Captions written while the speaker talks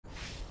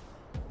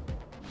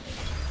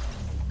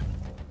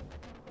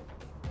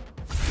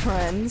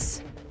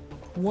Friends,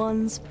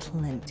 one's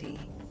plenty.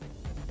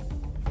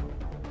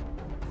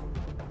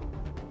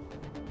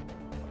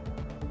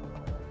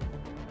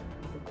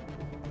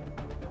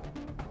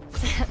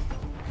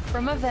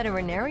 From a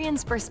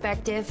veterinarian's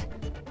perspective,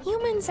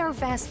 humans are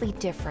vastly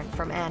different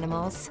from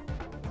animals.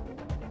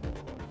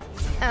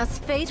 As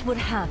fate would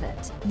have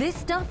it, this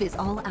stuff is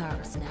all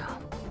ours now.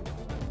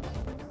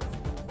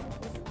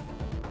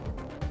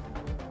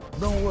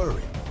 Don't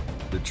worry.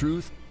 The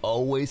truth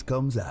always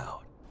comes out.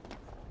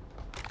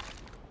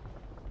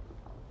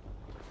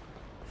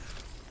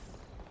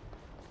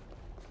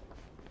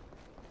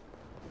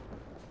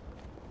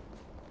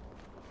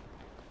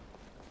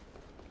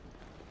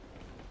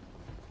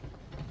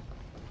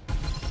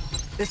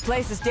 This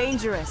place is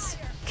dangerous.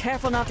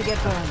 Careful not to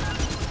get burned.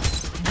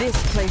 This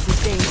place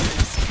is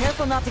dangerous.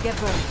 Careful not to get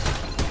burned.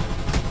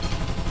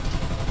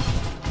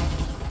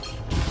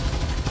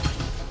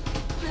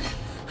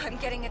 I'm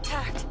getting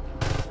attacked.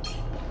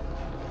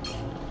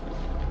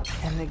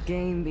 And the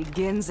game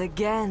begins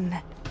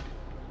again.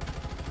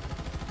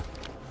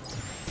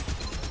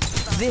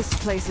 This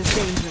place is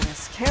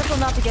dangerous. Careful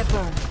not to get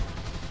burned.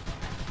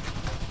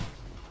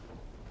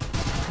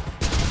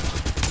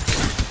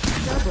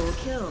 Double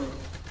kill.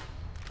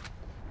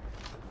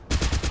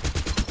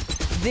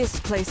 This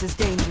place is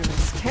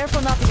dangerous.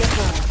 Careful not to get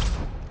burned.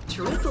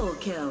 Triple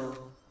kill.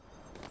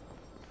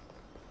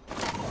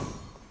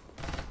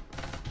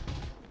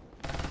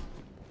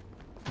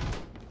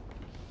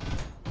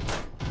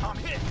 I'm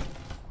hit.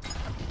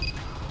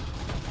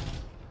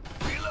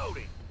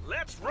 Reloading.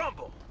 Let's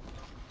rumble.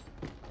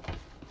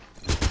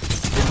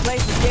 This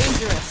place is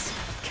dangerous.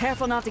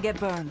 Careful not to get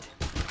burned.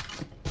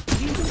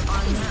 You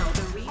are now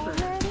the Reaper.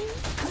 Already?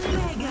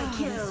 Mega This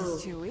kill.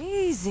 is too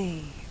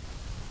easy.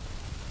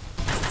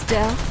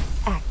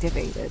 Stealth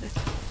activated.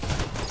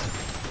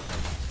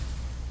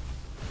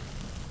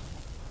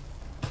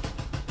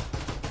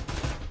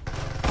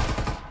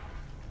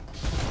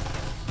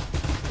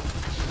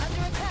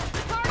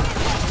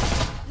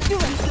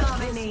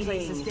 This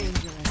place is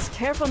dangerous.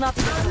 Careful not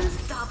to get burned.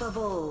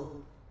 Unstoppable.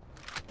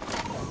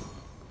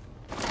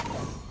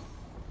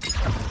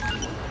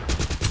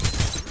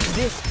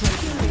 This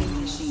place is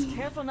dangerous.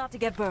 Careful not to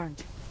get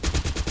burned.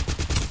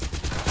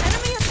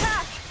 Enemy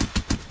attack!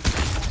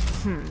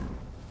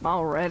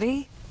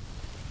 Already?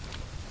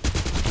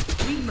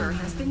 Reaper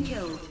has been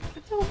killed.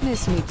 Don't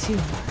miss me too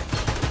much.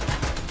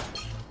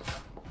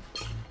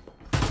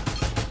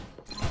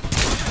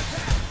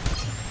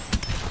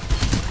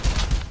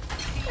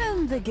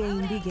 And the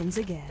game begins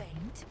again.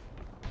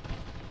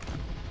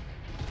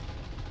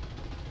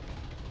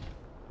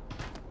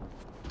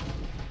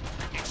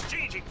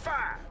 Exchanging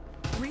fire.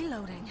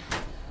 Reloading.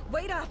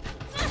 Wait up!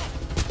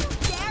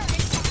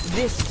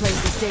 This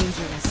place is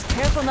dangerous.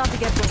 Careful not to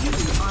get burned. You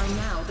are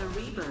now the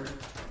Reaper.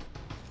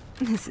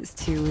 This is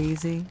too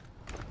easy.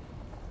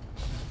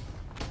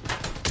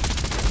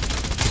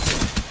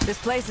 This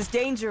place is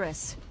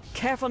dangerous.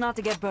 Careful not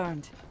to get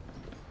burned.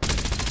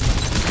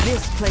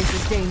 This place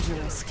is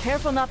dangerous.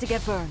 Careful not to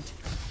get burned.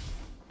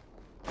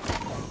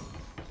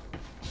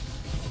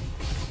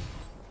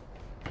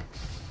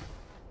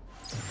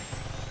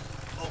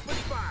 Open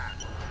fire.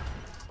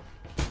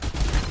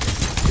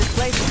 This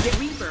place is dangerous.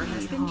 Reaper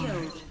has been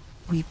killed.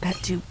 We bet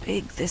too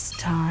big this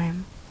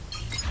time.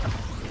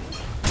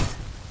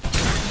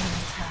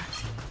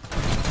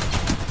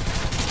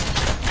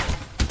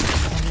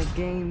 And the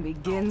game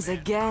begins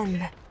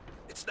again.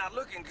 It's not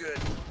looking good.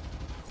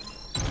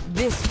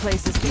 This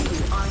place is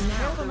dangerous. You are now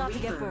Careful the not to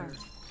get Reaper. burned.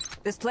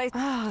 This place.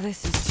 Oh,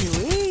 this is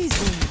too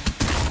easy.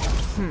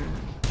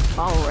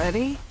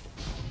 Already?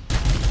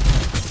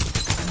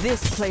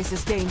 This place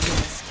is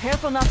dangerous.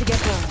 Careful not to get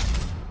burned.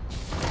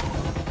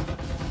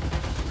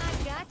 I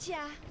gotcha.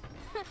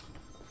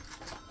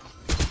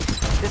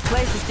 This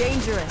place is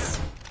dangerous.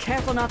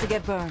 Careful not to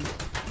get burned.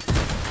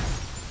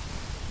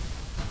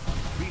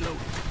 Reloading.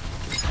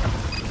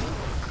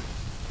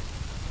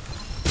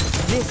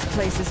 This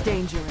place is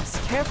dangerous.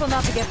 Careful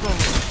not to get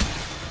burned.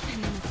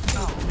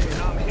 Oh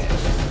man, I'm hit.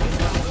 It's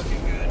not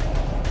looking good.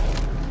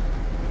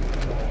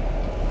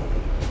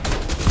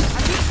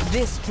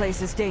 This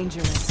place is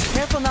dangerous.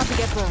 Careful not to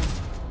get burned.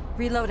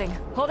 Reloading.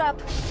 Hold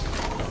up.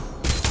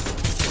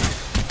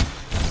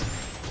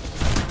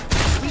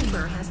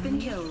 Reaper has been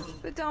killed.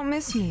 But don't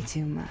miss me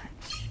too much.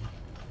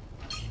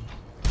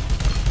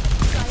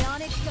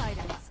 Psionic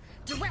guidance.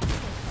 Direct.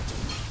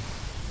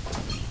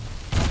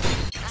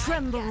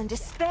 Tremble in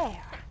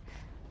despair.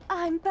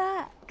 I'm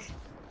back.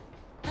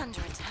 Under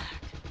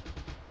attack.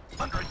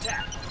 Under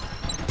attack.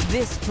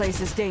 This place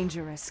is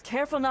dangerous.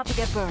 Careful not to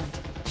get burned.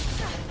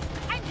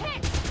 I'm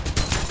hit!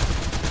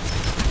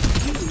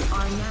 You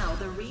are now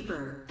the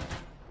Reaper.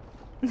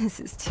 This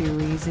is too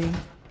easy.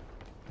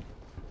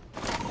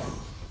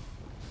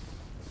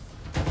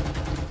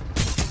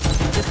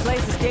 This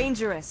place is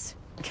dangerous.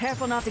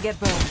 Careful not to get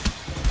burned.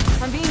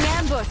 I'm being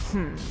ambushed.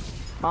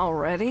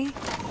 Already?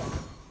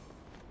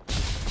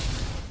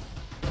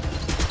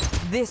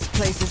 This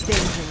place is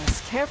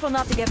dangerous. Careful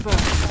not to get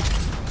burned.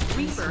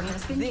 Reaper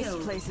has been This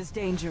killed. place is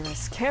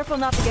dangerous. Careful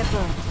not to get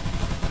burned.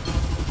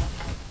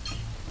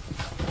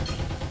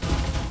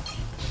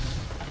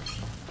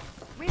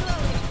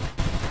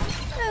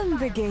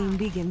 the game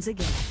begins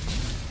again.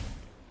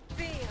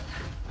 Feel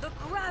the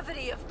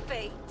gravity of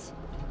fate.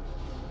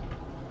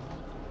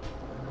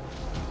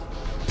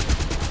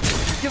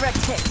 Direct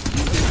hit.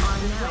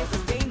 This place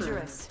is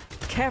dangerous.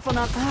 Careful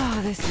not. Oh,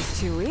 this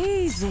is too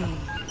easy.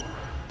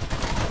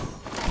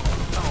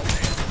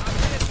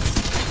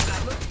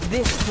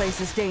 This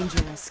place is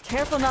dangerous.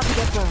 Careful not to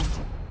get burned.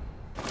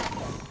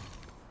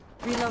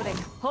 Reloading.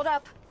 Hold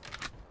up.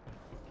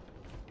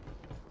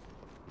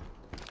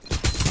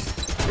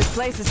 This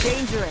place is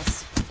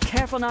dangerous.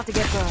 Careful not to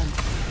get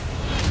burned.